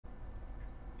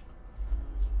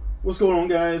What's going on,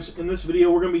 guys? In this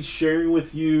video, we're going to be sharing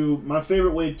with you my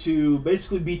favorite way to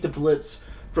basically beat the blitz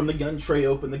from the gun Trey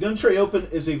open. The gun Trey open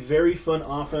is a very fun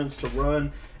offense to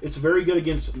run. It's very good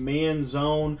against man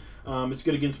zone. It's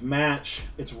good against match.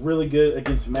 It's really good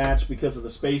against match because of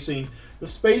the spacing. The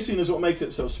spacing is what makes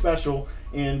it so special.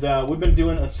 And we've been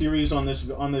doing a series on this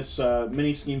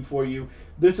mini scheme for you.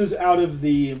 This is out of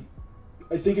the,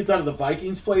 I think it's out of the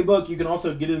Vikings playbook. You can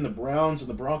also get it in the Browns and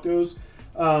the Broncos.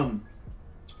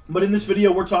 But in this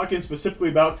video, we're talking specifically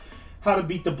about how to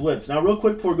beat the blitz. Now, real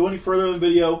quick, before we go any further in the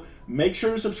video, make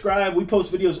sure to subscribe. We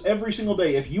post videos every single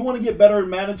day. If you want to get better in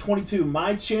Madden 22,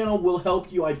 my channel will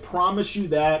help you. I promise you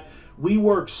that. We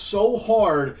work so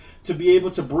hard to be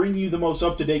able to bring you the most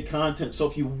up-to-date content. So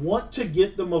if you want to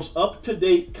get the most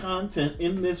up-to-date content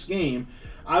in this game,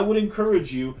 I would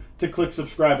encourage you to click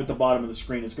subscribe at the bottom of the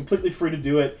screen. It's completely free to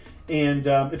do it. And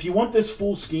if you want this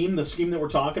full scheme, the scheme that we're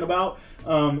talking about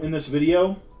in this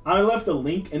video, I left a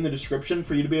link in the description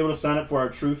for you to be able to sign up for our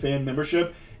True Fan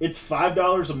membership. It's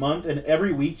 $5 a month, and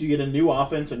every week you get a new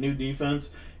offense, a new defense,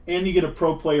 and you get a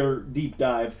pro player deep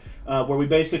dive where we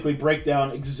basically break down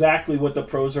exactly what the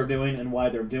pros are doing and why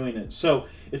they're doing it. So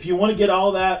if you want to get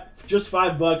all that, just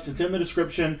 $5, it's in the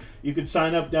description. You can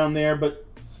sign up down there, but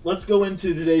let's go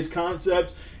into today's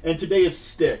concept, and today is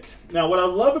stick. Now, what I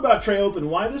love about Trey Open,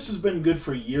 why this has been good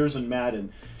for years in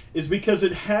Madden, is because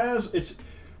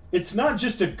it's not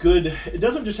just a good, it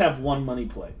doesn't just have one money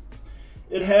play.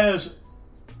 It has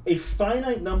a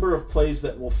finite number of plays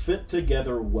that will fit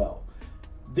together well.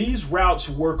 These routes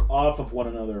work off of one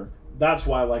another. That's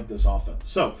why I like this offense.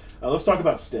 So let's talk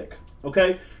about stick.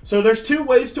 Okay, so there's two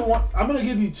ways to I'm going to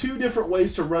give you two different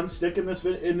ways to run stick in this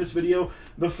video.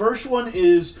 The first one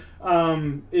is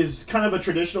kind of a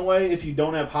traditional way if you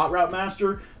don't have Hot Route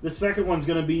Master. The second one's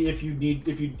going to be if you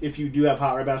do have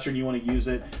Hot Route Master and you want to use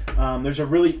it. There's a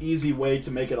really easy way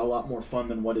to make it a lot more fun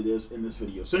than what it is in this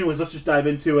video. So anyways, let's just dive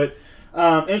into it.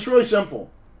 And it's really simple.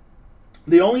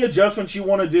 The only adjustments you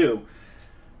want to do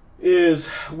is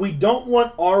we don't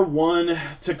want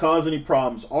R1 to cause any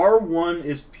problems. R1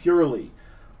 is purely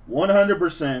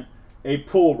 100% a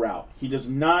pull route. He does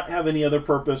not have any other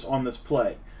purpose on this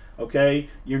play.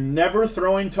 Okay? You're never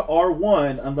throwing to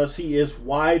R1 unless he is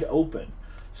wide open.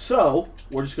 So,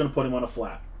 we're just going to put him on a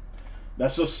flat.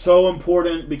 That's just so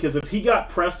important because if he got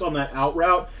pressed on that out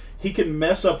route, he can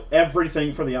mess up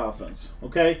everything for the offense.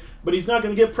 Okay? But he's not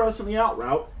going to get pressed on the out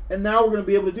route, and now we're going to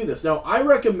be able to do this. Now, I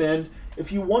recommend,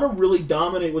 if you want to really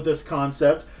dominate with this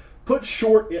concept, put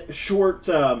short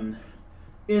in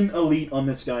elite on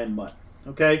this guy in MUT.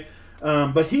 Okay?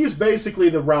 But he's basically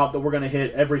the route that we're going to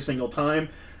hit every single time.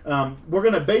 We're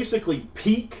going to basically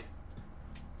peek,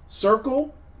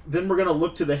 circle, then we're going to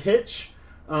look to the hitch.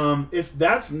 If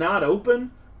that's not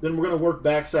open, then we're going to work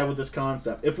backside with this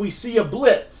concept. If we see a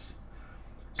blitz,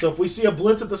 so if we see a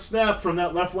blitz at the snap from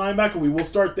that left linebacker, we will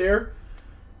start there.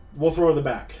 We'll throw to the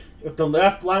back. If the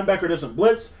left linebacker doesn't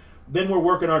blitz, then we're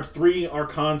working our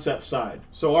concept side.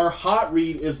 So our hot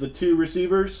read is the 2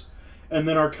 receivers, and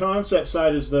then our concept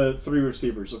side is the 3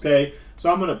 receivers, okay?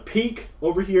 So I'm going to peek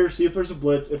over here, see if there's a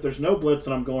blitz. If there's no blitz,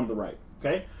 then I'm going to the right,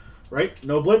 okay? Right?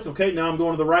 No blitz, okay? Now I'm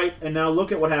going to the right, and now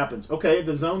look at what happens. Okay,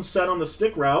 the zone's set on the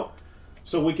stick route,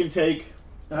 so we can take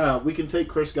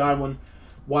Chris Godwin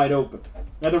wide open.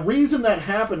 Now the reason that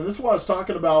happened, and this is what I was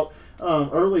talking about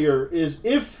earlier, is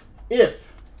if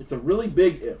it's a really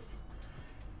big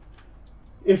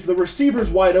if the receiver's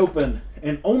wide open,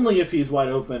 and only if he's wide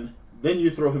open, then you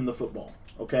throw him the football.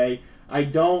 Okay? I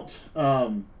do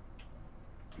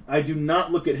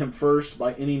not look at him first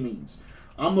by any means.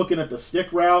 I'm looking at the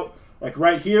stick route, like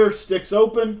right here, stick's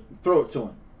open, throw it to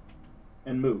him,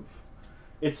 and move.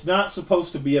 It's not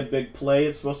supposed to be a big play.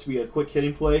 It's supposed to be a quick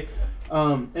hitting play.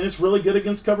 And it's really good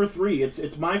against cover 3.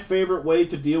 It's my favorite way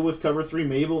to deal with cover 3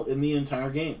 Mabel in the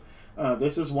entire game.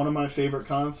 This is one of my favorite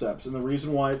concepts, and the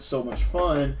reason why it's so much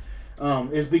fun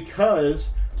is because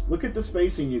look at the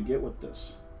spacing you get with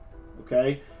this.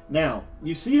 Okay, now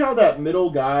you see how that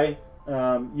middle guy,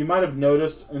 you might have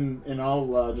noticed, and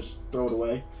I'll just throw it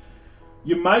away.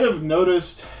 You might have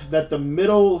noticed that the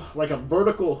middle, like a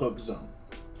vertical hook zone,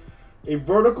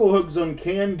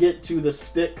 can get to the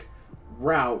stick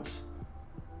route,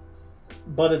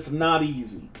 but it's not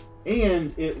easy.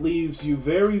 And it leaves you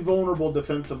very vulnerable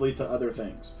defensively to other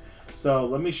things. So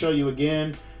let me show you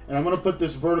again. And I'm going to put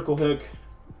this vertical hook.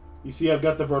 You see I've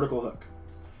got the vertical hook.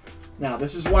 Now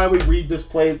this is why we read this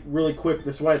play really quick.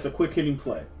 This is why it's a quick hitting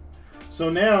play. So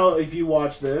now if you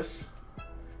watch this,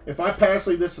 if I pass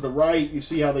this to the right, you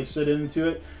see how they sit into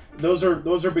it. Those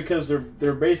are because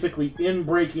they're basically in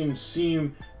breaking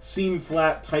seam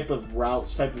flat type of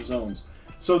routes, type of zones.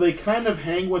 So they kind of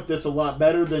hang with this a lot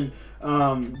better than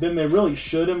they really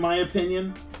should, in my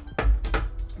opinion.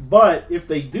 But if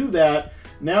they do that,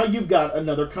 now you've got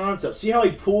another concept. See how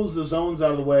he pulls the zones out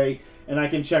of the way, and I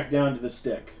can check down to the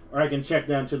stick, or I can check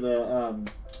down to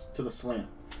the slant.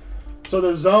 So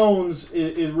the zones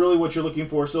is really what you're looking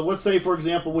for. So let's say, for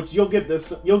example, which you'll get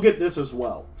this as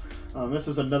well. This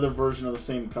is another version of the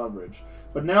same coverage.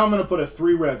 But now I'm going to put a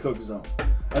 3 red hook zone.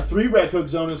 A 3 red hook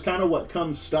zone is kind of what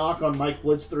comes stock on Mike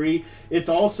Blitz 3. It's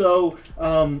also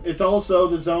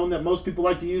the zone that most people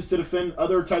like to use to defend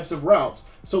other types of routes.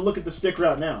 So look at the stick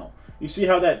route now. You see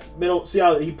how that middle, see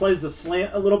how he plays the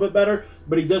slant a little bit better,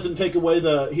 but he doesn't take away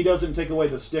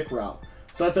the stick route.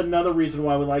 So that's another reason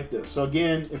why we like this. So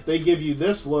again, if they give you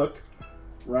this look,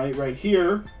 right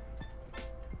here.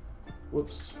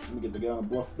 Whoops, let me get the guy on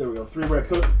bluff. There we go, 3 red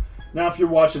hook. Now if you're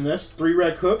watching this, 3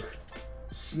 red hook,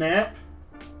 snap,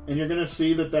 and you're going to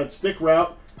see that stick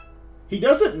route, he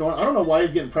doesn't, I don't know why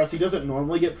he's getting pressed. He doesn't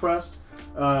normally get pressed.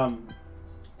 That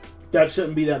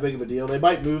shouldn't be that big of a deal. They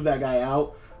might move that guy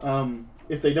out.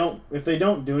 If they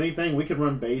don't do anything, we can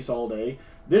run base all day.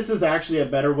 This is actually a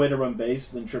better way to run base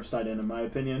than trips tight end, in my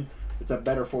opinion. It's a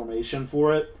better formation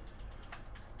for it.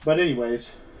 But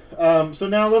anyways, so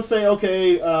now let's say,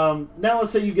 okay, now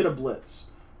let's say you get a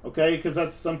blitz, okay, because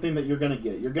that's something that you're gonna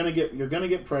get. You're gonna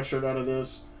get pressured out of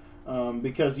this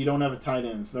because you don't have a tight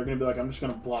end. So they're gonna be like, I'm just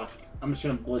gonna block. I'm just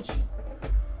gonna blitz you.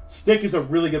 Stick is a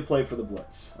really good play for the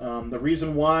blitz. The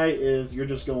reason why is you're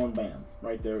just going bam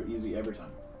right there, easy every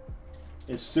time.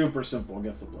 It's super simple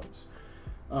against the blitz.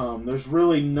 There's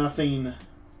really nothing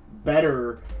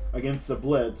better against the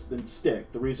blitz than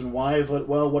stick. The reason why is,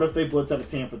 well, what if they blitz out of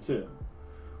Tampa 2?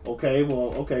 Okay,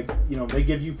 well, okay, you know, they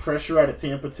give you pressure out of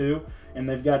Tampa 2, and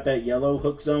they've got that yellow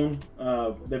hook zone.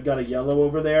 They've got a yellow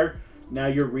over there. Now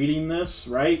you're reading this,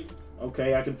 right?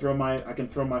 Okay, I can throw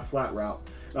my flat route.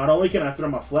 Not only can I throw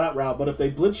my flat route, but if they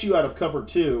blitz you out of cover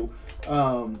 2,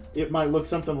 it might look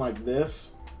something like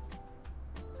this.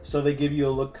 So they give you a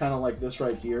look kind of like this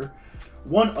right here.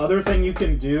 One other thing you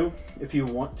can do, if you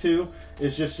want to,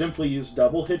 is just simply use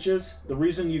double hitches. The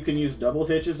reason you can use double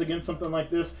hitches against something like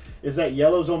this is that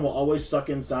yellow zone will always suck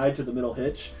inside to the middle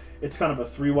hitch. It's kind of a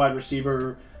 3 wide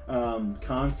receiver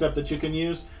concept that you can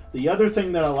use. The other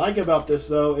thing that I like about this,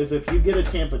 though, is if you get a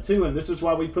Tampa 2, and this is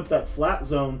why we put that flat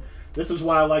zone, this is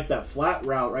why I like that flat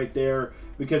route right there,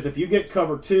 because if you get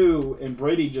cover 2 and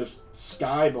Brady just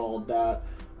skyballed that,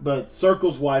 but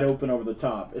circle's wide open over the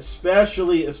top,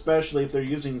 especially if they're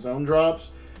using zone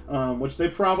drops, which they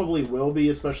probably will be,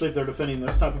 especially if they're defending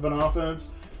this type of an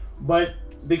offense. But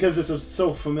because this is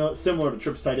so similar to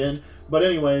trips tight end. But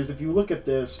anyways, if you look at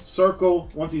this, circle,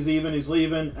 once he's even, he's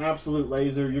leaving, absolute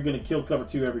laser, you're going to kill cover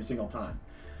 2 every single time.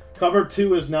 Cover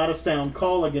 2 is not a sound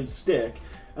call against stick,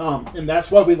 and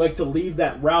that's why we like to leave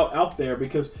that route out there,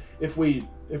 because if we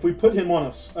put him on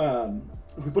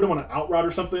an out route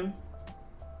or something,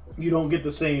 you don't get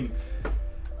the same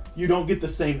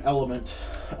element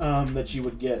that you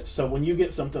would get. So when you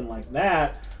get something like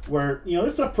that, where, you know,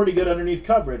 this is a pretty good underneath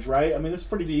coverage, right? I mean, this is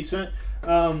pretty decent,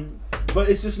 but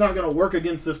it's just not going to work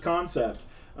against this concept.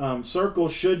 Circle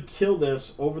should kill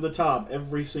this over the top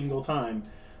every single time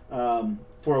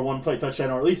for a one-play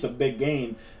touchdown, or at least a big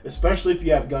gain, especially if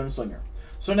you have gunslinger.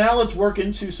 So now let's work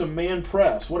into some man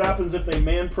press. What happens if they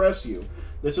man press you?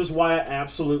 This is why I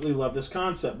absolutely love this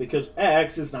concept, because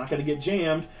X is not going to get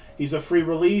jammed. He's a free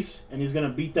release, and he's going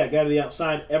to beat that guy to the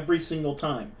outside every single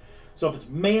time. So if it's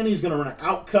man, he's going to run an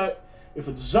out cut. If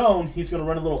it's zone, he's going to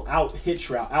run a little out hitch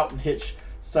route, out and hitch,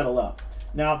 settle up.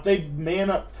 Now, if they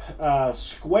man up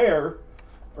square,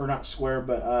 or not square,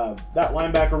 but that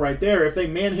linebacker right there, if they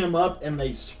man him up and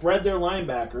they spread their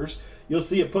linebackers, you'll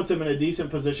see it puts him in a decent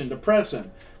position to press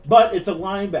him. But it's a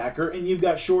linebacker, and you've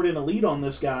got short and elite on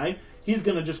this guy. He's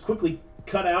going to just quickly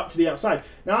cut out to the outside.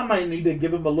 Now, I might need to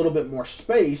give him a little bit more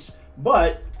space,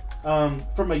 but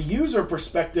from a user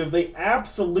perspective, they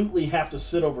absolutely have to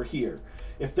sit over here.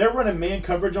 If they're running man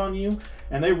coverage on you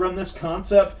and they run this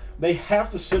concept, they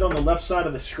have to sit on the left side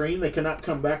of the screen. They cannot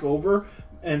come back over.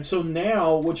 And so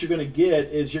now what you're going to get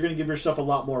is you're going to give yourself a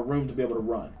lot more room to be able to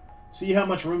run. See how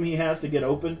much room he has to get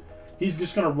open? He's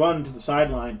just going to run to the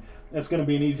sideline. That's going to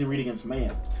be an easy read against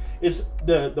man. It's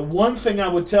the one thing I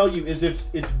would tell you is,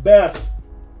 if it's best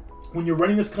when you're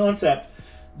running this concept,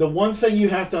 the one thing you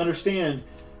have to understand,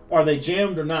 are they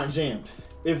jammed or not jammed?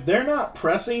 If they're not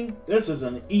pressing, this is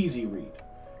an easy read.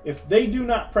 If they do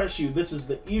not press you, this is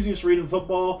the easiest read in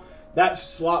football. That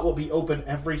slot will be open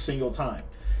every single time.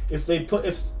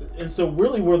 And so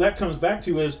really where that comes back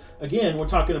to is, again, we're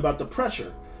talking about the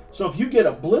pressure. So if you get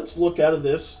a blitz look out of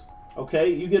this, okay,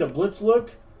 you get a blitz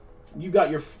look, you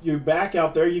got your back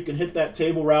out there. You can hit that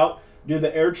table route, do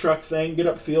the air truck thing, get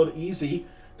upfield easy.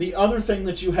 The other thing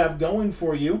that you have going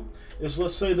for you is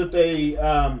let's say that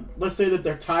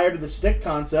they're tired of the stick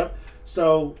concept.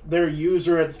 So their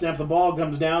user at the snap of the ball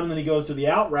comes down and then he goes to the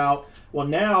out route. Well,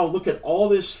 now look at all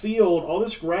this field, all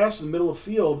this grass in the middle of the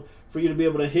field for you to be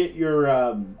able to hit your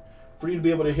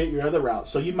other route.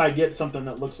 So you might get something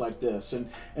that looks like this, and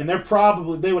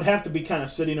they would have to be kind of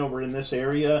sitting over in this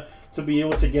area to be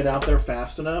able to get out there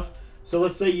fast enough. So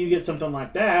let's say you get something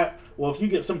like that. Well, if you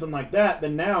get something like that,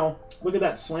 then now look at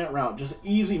that slant route, just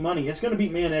easy money. It's going to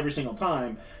beat man every single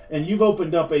time, and you've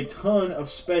opened up a ton of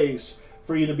space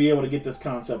for you to be able to get this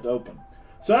concept open.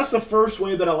 So that's the first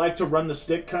way that I like to run the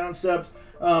stick concept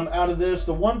out of this.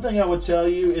 The one thing I would tell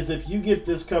you is if you get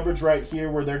this coverage right here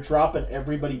where they're dropping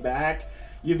everybody back,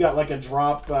 you've got like a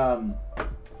drop, like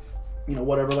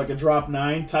a drop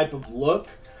 9 type of look.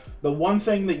 The one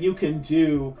thing that you can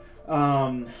do,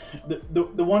 the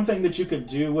one thing that you can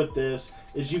do with this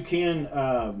is you can,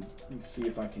 let me see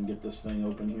if I can get this thing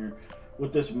open here.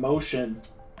 With this motion,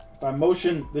 if I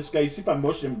motion this guy, you see if I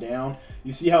motion him down,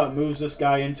 you see how it moves this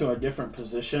guy into a different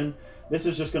position. This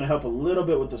is just going to help a little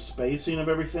bit with the spacing of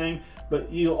everything,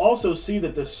 but you'll also see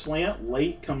that the slant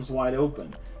late comes wide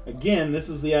open. Again, this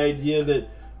is the idea that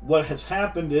what has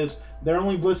happened is they're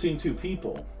only blitzing 2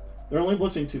 people. They're only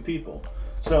blitzing 2 people.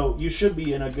 So you should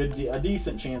be in a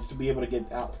decent chance to be able to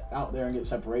get out there and get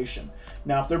separation.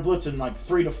 Now, if they're blitzing like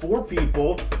 3 to 4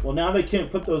 people, well, now they can't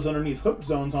put those underneath hook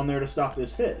zones on there to stop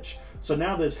this hitch. So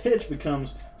now this hitch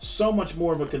becomes so much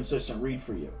more of a consistent read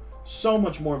for you. So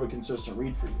much more of a consistent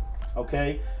read for you.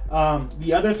 Okay?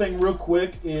 The other thing real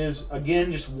quick is,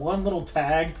 again, just one little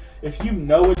tag. If you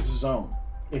know it's zone,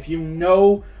 if you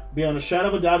know beyond a shadow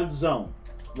of a doubt it's zone,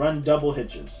 run double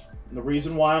hitches. And the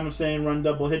reason why I'm saying run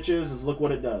double hitches is look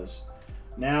what it does.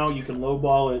 Now you can low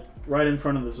ball it right in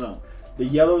front of the zone. The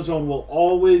yellow zone will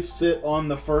always sit on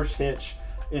the first hitch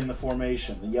in the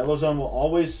formation. The yellow zone will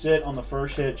always sit on the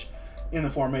first hitch in the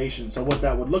formation. So what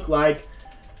that would look like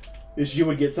is you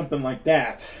would get something like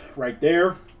that right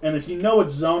there. And if you know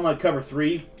it's zone like cover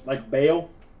 3, like bail,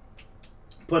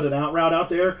 put an out route out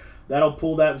there. That'll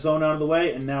pull that zone out of the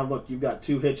way. And now look, you've got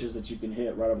 2 hitches that you can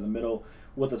hit right over the middle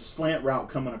with a slant route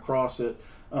coming across it.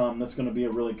 That's going to be a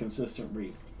really consistent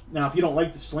read. Now, if you don't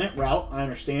like the slant route, I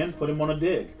understand. Put him on a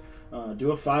dig.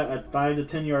 Do a 5 to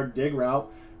 10 yard dig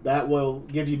route. That will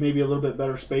give you maybe a little bit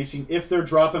better spacing if they're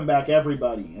dropping back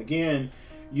everybody. Again,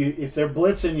 if they're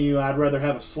blitzing you, I'd rather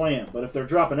have a slant. But if they're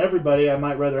dropping everybody, I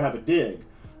might rather have a dig.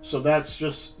 So that's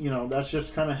just, that's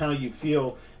just kind of how you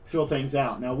feel things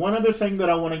out. Now, one other thing that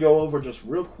I want to go over just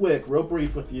real quick, real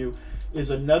brief with you, is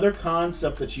another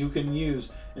concept that you can use.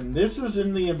 And this is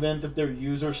in the event that their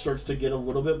user starts to get a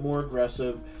little bit more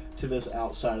aggressive to this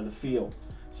outside of the field.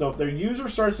 So if their user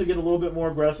starts to get a little bit more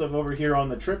aggressive over here on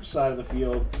the trip side of the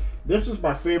field, this is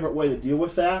my favorite way to deal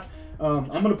with that. I'm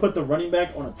going to put the running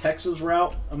back on a Texas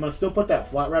route. I'm going to still put that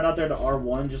flat route out there to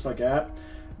R1 just like that.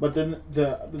 But then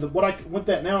what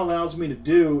that now allows me to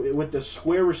do with the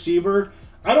square receiver,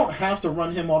 I don't have to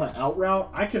run him on an out route.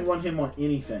 I can run him on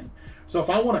anything. So if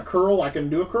I want a curl, I can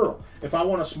do a curl. If I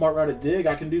want a smart routed dig,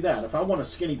 I can do that. If I want a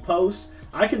skinny post,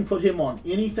 I can put him on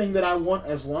anything that I want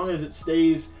as long as it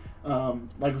stays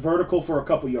like vertical for a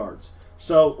couple yards.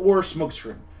 So, or smoke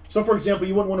screen. So for example,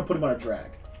 you wouldn't want to put him on a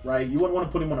drag, right? You wouldn't want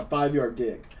to put him on a 5 yard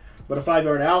dig. But a 5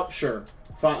 yard out, sure.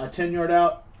 A 10 yard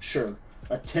out, sure.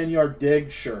 A 10 yard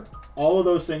dig, sure. All of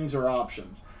those things are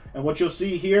options. And what you'll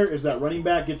see here is that running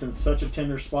back gets in such a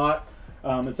tender spot.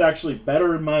 It's actually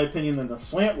better, in my opinion, than the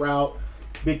slant route,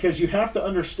 because you have to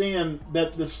understand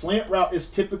that the slant route is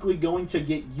typically going to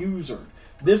get usered.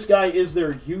 This guy is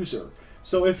their user.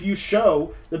 So if you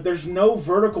show that there's no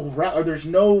vertical route or there's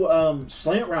no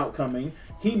slant route coming,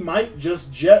 he might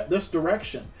just jet this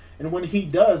direction. And when he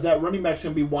does, that running back's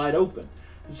going to be wide open.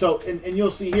 So, and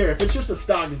you'll see here, if it's just a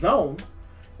stock zone,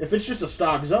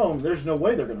 there's no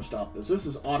way they're going to stop this. This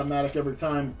is automatic every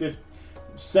time,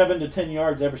 7 to 10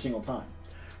 yards every single time.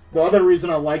 The other reason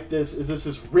I like this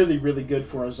is really, really good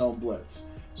for a zone blitz.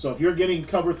 So if you're getting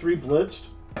cover 3 blitzed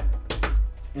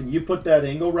and you put that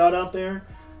angle route out there,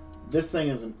 this thing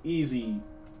is an easy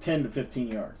 10 to 15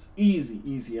 yards.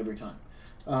 Easy every time.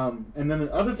 And then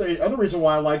the other reason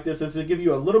why I like this is to give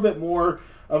you a little bit more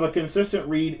of a consistent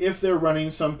read if they're running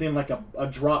something like a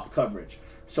drop coverage.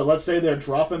 So let's say they're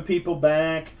dropping people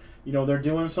back, they're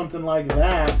doing something like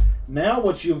that. Now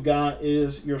what you've got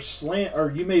is your slant,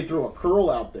 or you may throw a curl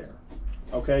out there.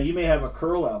 Okay, you may have a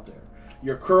curl out there.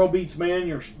 Your curl beats man,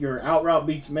 your out route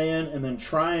beats man, and then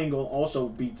triangle also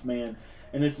beats man.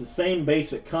 And it's the same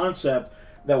basic concept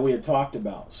that we had talked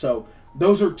about. So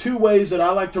those are two ways that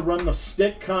I like to run the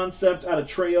stick concept out of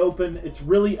Trey Open. It's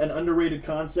really an underrated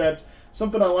concept.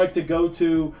 Something I like to go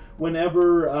to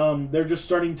whenever they're just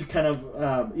starting to kind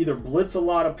of either blitz a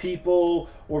lot of people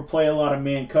or play a lot of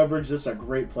man coverage. This is a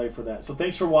great play for that. So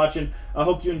thanks for watching. I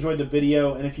hope you enjoyed the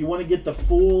video. And if you want to get the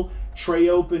full Trey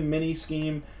Open mini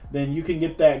scheme, then you can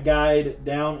get that guide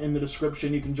down in the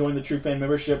description. You can join the True Fan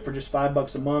membership for just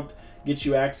 $5 a month. Gets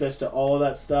you access to all of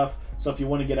that stuff. So if you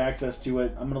want to get access to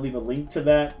it, I'm going to leave a link to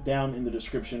that down in the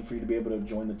description for you to be able to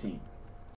join the team.